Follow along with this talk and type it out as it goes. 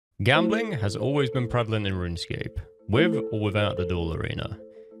Gambling has always been prevalent in RuneScape, with or without the duel arena.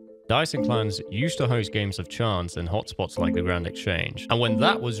 Dice and clans used to host games of chance in hotspots like the Grand Exchange, and when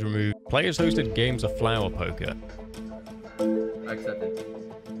that was removed, players hosted games of flower poker. Accepted.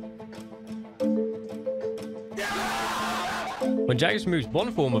 When Jagex removes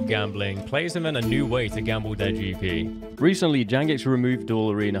one form of gambling, players invent a new way to gamble their GP. Recently, Jagex removed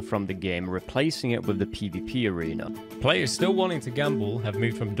Duel Arena from the game, replacing it with the PvP arena. Players still wanting to gamble have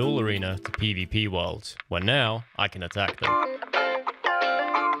moved from Duel Arena to PvP worlds, where now I can attack them.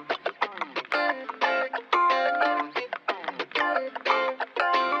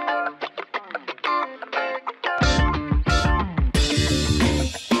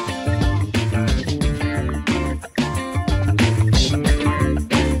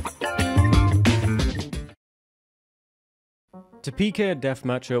 To PK a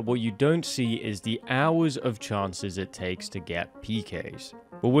deathmatcher, what you don't see is the hours of chances it takes to get PKs.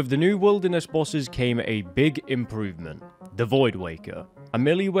 But with the new Wilderness bosses came a big improvement, the Void Waker. A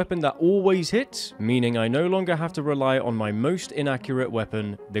melee weapon that always hits, meaning I no longer have to rely on my most inaccurate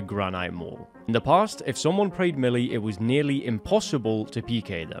weapon, the Granite Maul. In the past, if someone played melee, it was nearly impossible to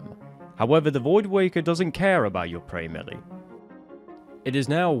PK them. However, the Void Waker doesn't care about your prey melee. It is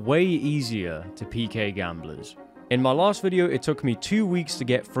now way easier to PK gamblers. In my last video, it took me 2 weeks to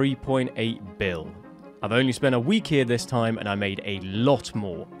get 3.8 bill. I've only spent a week here this time and I made a lot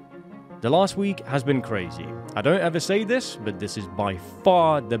more. The last week has been crazy. I don't ever say this, but this is by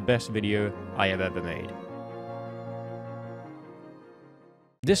far the best video I have ever made.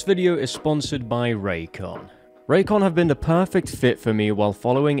 This video is sponsored by Raycon. Raycon have been the perfect fit for me while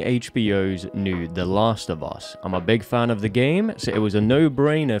following HBO's new The Last of Us. I'm a big fan of the game, so it was a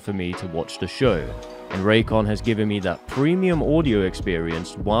no-brainer for me to watch the show. And Raycon has given me that premium audio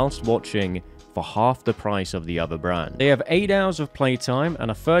experience whilst watching for half the price of the other brand. They have 8 hours of playtime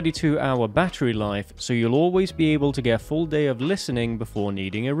and a 32-hour battery life, so you'll always be able to get a full day of listening before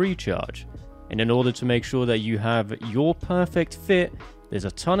needing a recharge. And in order to make sure that you have your perfect fit, there's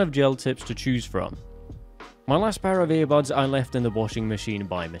a ton of gel tips to choose from. My last pair of earbuds I left in the washing machine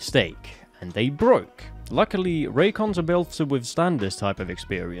by mistake, and they broke. Luckily, Raycons are built to withstand this type of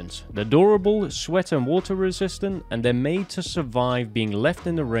experience. They're durable, sweat and water resistant, and they're made to survive being left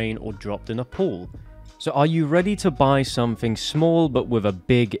in the rain or dropped in a pool. So are you ready to buy something small but with a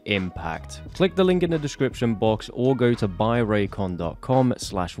big impact? Click the link in the description box or go to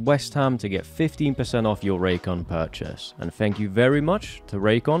buyraycon.com/westham to get 15% off your Raycon purchase. And thank you very much to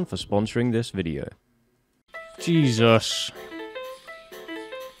Raycon for sponsoring this video. Jesus.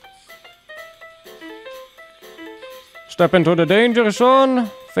 Step into the danger zone,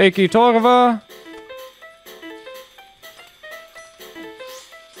 fakey Torva.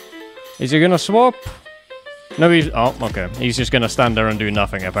 Is he gonna swap? No, he's... Oh, okay. He's just gonna stand there and do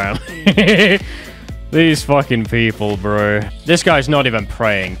nothing, apparently. These fucking people, bro. This guy's not even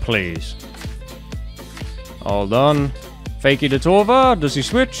praying, please. Hold on. Fakey the Torva, does he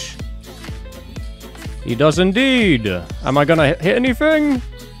switch? He does indeed. Am I gonna hit anything?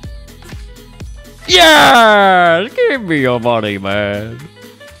 Yeah! Give me your money, man.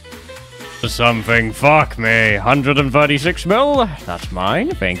 Something, fuck me. 136 mil? That's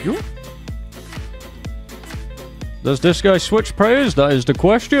mine, thank you. Does this guy switch praise? That is the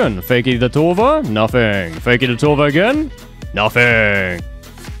question. Fakey the Torva? Nothing. Fakey the Torva again? Nothing.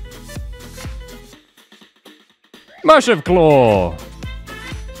 Massive Claw.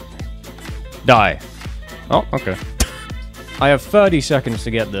 Die. Oh, okay. I have 30 seconds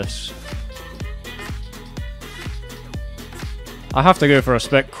to get this. I have to go for a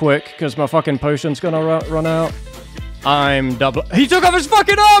spec quick, because my fucking potion's gonna run out. I'm double... He took off his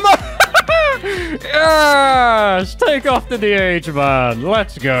fucking armor! Yes! Take off the DH, man.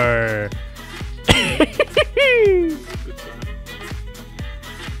 Let's go.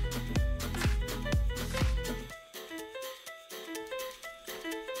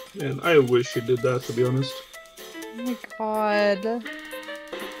 Man, I wish you did that, to be honest. Oh my god.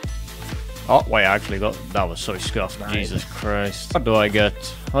 Oh, wait, I actually got... That was so scuffed. Nice. Jesus Christ. What do I get?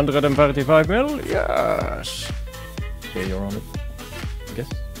 135 mil? Yes. Okay, you're on it. I guess.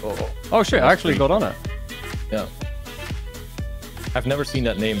 Oh shit, I actually got on it. Yeah. I've never seen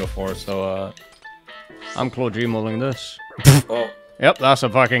that name before, so I'm Claude G-mulling this. Oh. Yep, that's a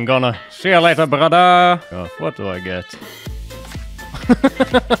fucking goner. See you later, brother. Oh, what do I get?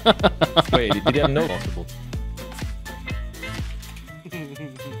 Wait, did you have no possible?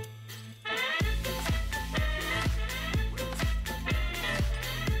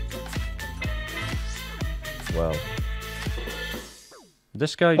 Wow.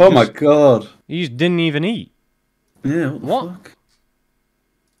 This guy Oh my god. He just didn't even eat. Yeah, what the What? fuck?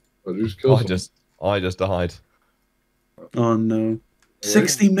 Oh, you just killed someone. I just died. Oh no.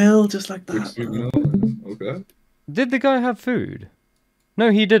 60 mil, just like that. 60 mil, okay. Did the guy have food?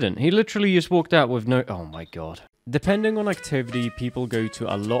 No, he didn't. He literally just walked out with no... Oh my god. Depending on activity, people go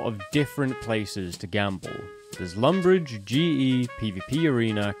to a lot of different places to gamble. There's Lumbridge, GE, PvP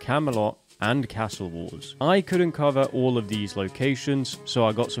Arena, Camelot, and Castle Wars. I couldn't cover all of these locations, so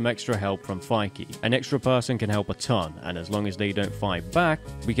I got some extra help from Fikey. An extra person can help a ton, and as long as they don't fight back,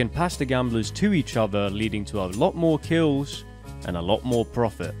 we can pass the gamblers to each other, leading to a lot more kills and a lot more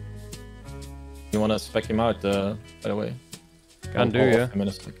profit. You wanna spec him out, by the way? Can do, yeah. I'm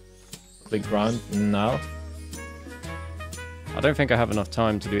gonna click ground now. I don't think I have enough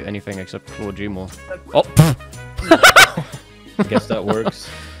time to do anything except claw Gmore. Oh! I guess that works.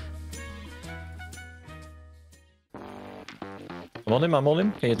 I'm on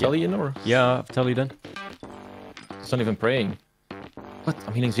him. Can you tally in or? Yeah, I've tallied in. It's not even praying. What?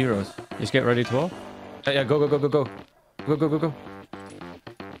 I'm hitting zeros. Just get ready to off. Yeah, go. Go.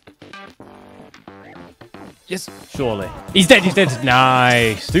 Yes. Surely. He's dead.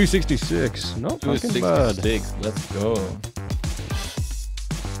 Nice. 266. Not fucking bad. 266. Let's go.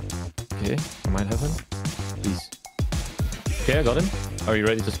 Okay, I might have him. Please. Okay, I got him. Are you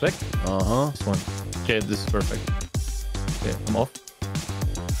ready to spec? Uh-huh. This one. Okay, this is perfect. Okay, I'm off.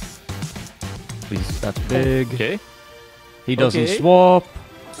 Please. That's big. Okay. He doesn't swap.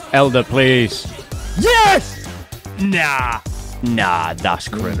 Elder, please. Yes! Nah, that's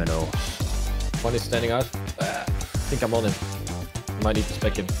criminal. One is standing out. I think I'm on him. I might need to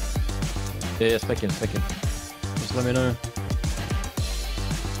spec him. Yeah, spec him. Just let me know.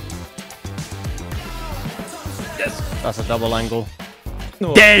 Yes! That's a double angle.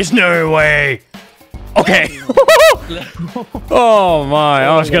 No. There's no way! Okay. Oh my,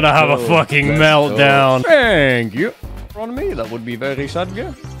 I was gonna have a fucking meltdown. Thank you. On me, that would be very sad,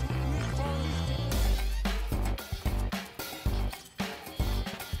 yeah.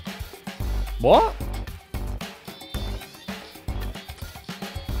 What?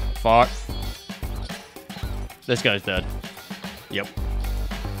 Fuck. This guy's dead. Yep.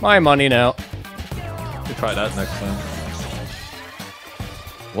 My money now. We'll try that next time.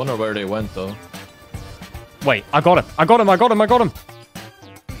 Wonder where they went though. Wait, I got him. I'm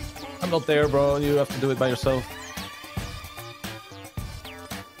not there, bro. You have to do it by yourself.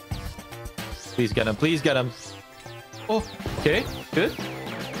 Please get him. Oh, okay, good.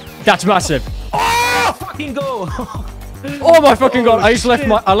 That's massive. Oh, fucking go! Oh my fucking god! I just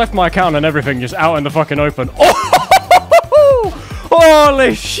left my account and everything just out in the fucking open. Oh!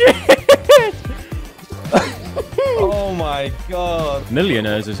 Holy shit! Oh my god!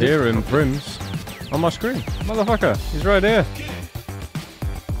 Millionaires is here in Prims on my screen. Motherfucker, he's right here.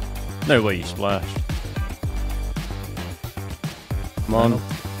 No way you splashed. Come on.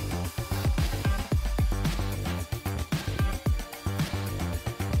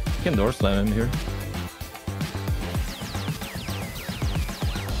 You can door slam him here.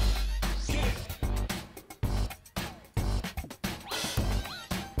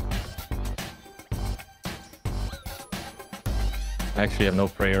 I actually have no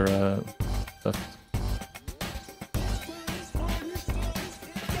prayer left.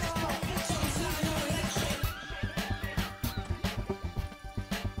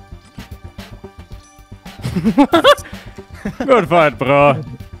 Good fight, bro.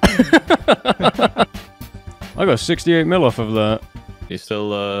 I got 68 mil off of that. He's still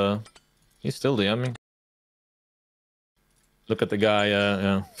DMing. Look at the guy,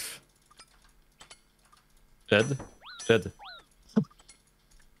 yeah. Dead.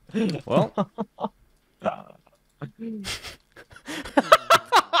 Well.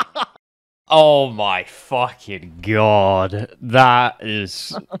 Oh my fucking god.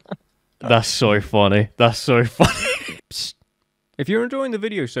 That's so funny. Psst. If you're enjoying the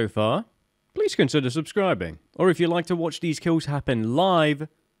video so far, please consider subscribing. Or if you'd like to watch these kills happen live,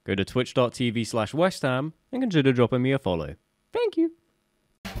 go to twitch.tv/westham and consider dropping me a follow. Thank you.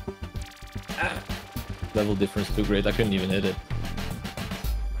 Level difference too great, I couldn't even hit it.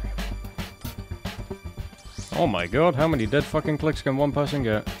 Oh my god, how many dead fucking clicks can one person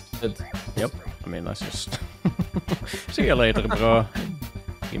get? Yep. I mean, that's just... See you later, bro.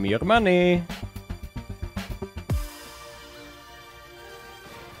 Give me your money.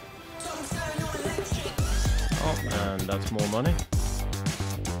 Oh, and that's more money.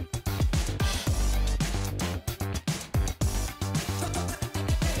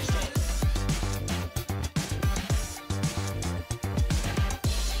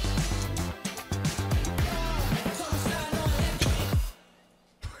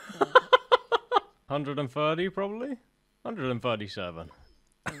 $130 probably? 137.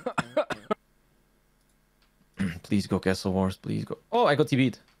 Please go Castle Wars. Please go. Oh, I got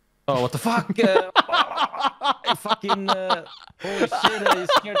TV'd. Oh, what the fuck? I fucking... holy shit, you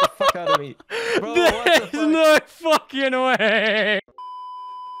scared the fuck out of me. Bro, what the fuck? There's no fucking way!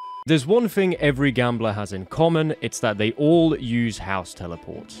 There's one thing every gambler has in common, it's that they all use house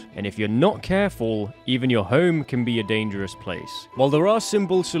teleports. And if you're not careful, even your home can be a dangerous place. While there are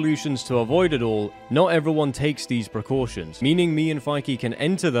simple solutions to avoid it all, not everyone takes these precautions, meaning me and Fikey can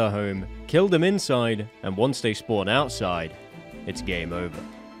enter their home, kill them inside, and once they spawn outside, it's game over.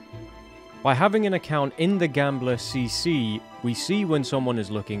 By having an account in the Gambler CC, we see when someone is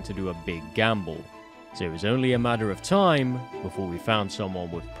looking to do a big gamble. So it was only a matter of time before we found someone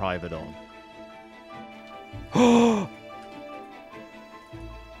with private on.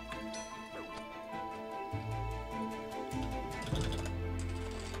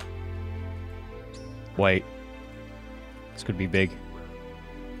 Wait. This could be big.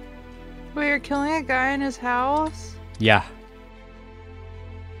 Wait, you're killing a guy in his house? Yeah.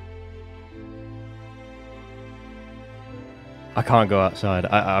 I can't go outside.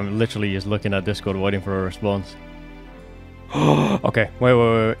 I'm literally just looking at Discord waiting for a response. Okay, wait.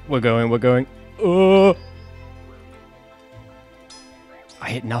 We're going. I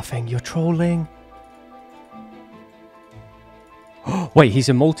hit nothing. You're trolling. Wait, he's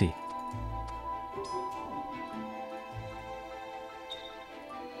a multi.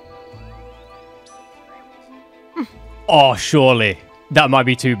 Oh, surely. That might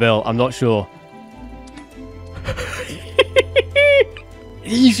be 2 bill. I'm not sure.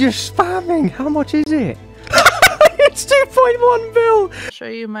 He's just spamming. How much is it? It's 2.1 bill. Show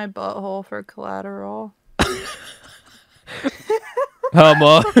you my butthole for collateral. How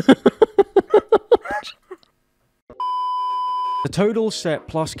much? The total set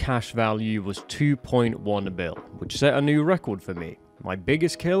plus cash value was 2.1 bill, which set a new record for me. My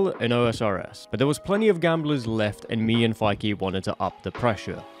biggest kill in OSRS, but there was plenty of gamblers left and me and Fikey wanted to up the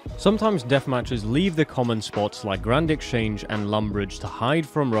pressure. Sometimes deathmatches leave the common spots like Grand Exchange and Lumbridge to hide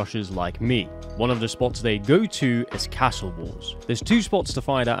from rushers like me. One of the spots they go to is Castle Wars. There's 2 spots to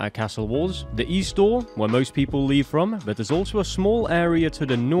fight at Castle Wars, the east door, where most people leave from, but there's also a small area to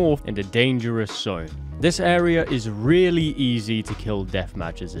the north in the dangerous zone. This area is really easy to kill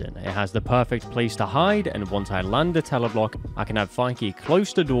deathmatches in. It has the perfect place to hide, and once I land the teleblock, I can have Fikey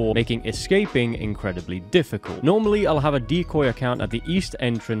close the door, making escaping incredibly difficult. Normally, I'll have a decoy account at the east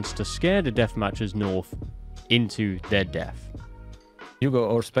entrance to scare the deathmatchers north into their death. You go,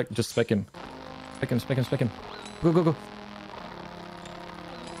 or just spec him. Spec him. Go.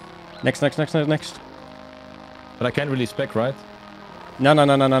 Next. But I can't really spec, right? No.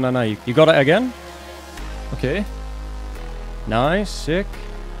 You got it again? Okay. Nice, sick.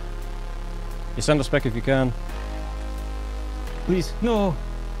 You send a spec if you can. Please, no.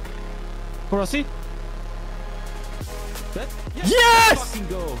 Corasi? Yes!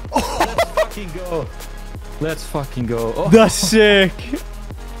 Let's fucking go. Let's fucking go. Oh. That's sick.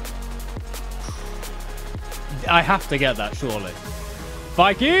 I have to get that, surely.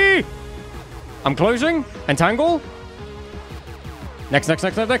 Fikey! I'm closing. Entangle. Next.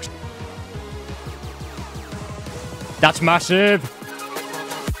 That's massive.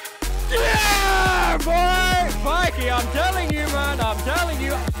 Yeah, boy! Fikey, I'm telling you, man. I'm telling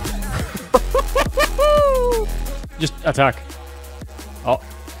you. Just attack. Oh.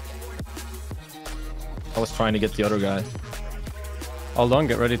 I was trying to get the other guy. Hold on,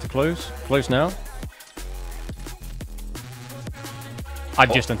 get ready to close. Close now.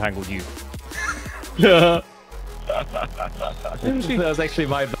 I've just entangled you. That was actually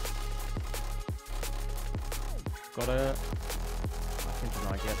my... Got it. I think he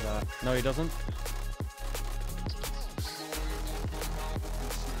might get that. No, he doesn't.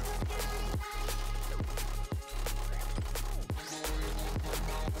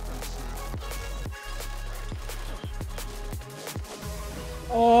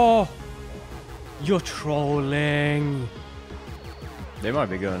 Oh! You're trolling. They might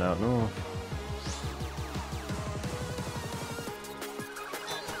be going out north.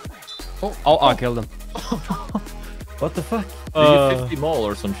 Oh, I killed him. What the fuck? Did you 50 mol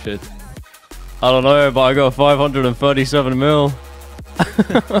or some shit? I don't know, but I got 537 mil.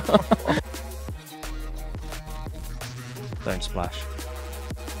 Don't splash.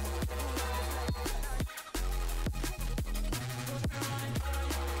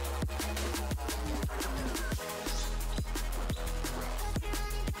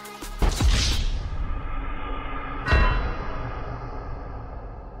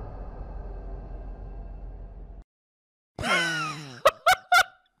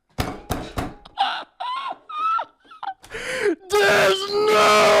 There's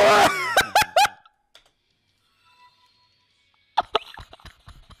no...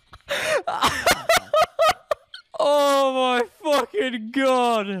 my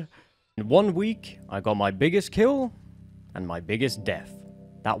god! In 1 week, I got my biggest kill and my biggest death.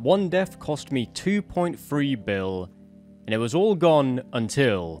 That one death cost me 2.3 bill, and it was all gone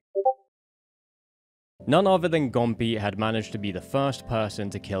until none other than Gompy had managed to be the first person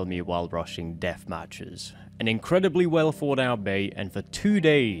to kill me while rushing death matches. An incredibly well thought out bait, and for 2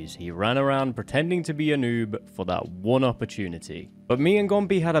 days he ran around pretending to be a noob for that one opportunity. But me and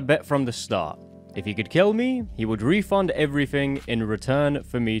Gompy had a bet from the start. If he could kill me, he would refund everything in return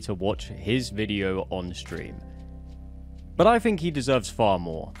for me to watch his video on stream. But I think he deserves far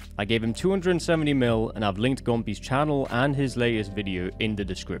more. I gave him 270 mil, and I've linked Gompy's channel and his latest video in the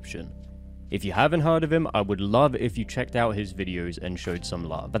description. If you haven't heard of him, I would love if you checked out his videos and showed some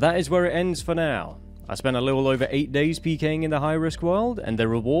love. But that is where it ends for now. I spent a little over 8 days PKing in the Highrisk world, and the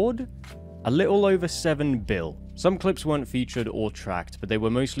reward? A little over 7 bill. Some clips weren't featured or tracked, but they were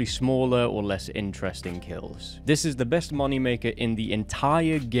mostly smaller or less interesting kills. This is the best moneymaker in the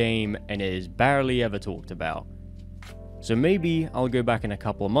entire game, and it is barely ever talked about. So maybe I'll go back in a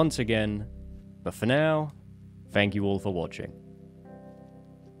couple of months again, but for now, thank you all for watching.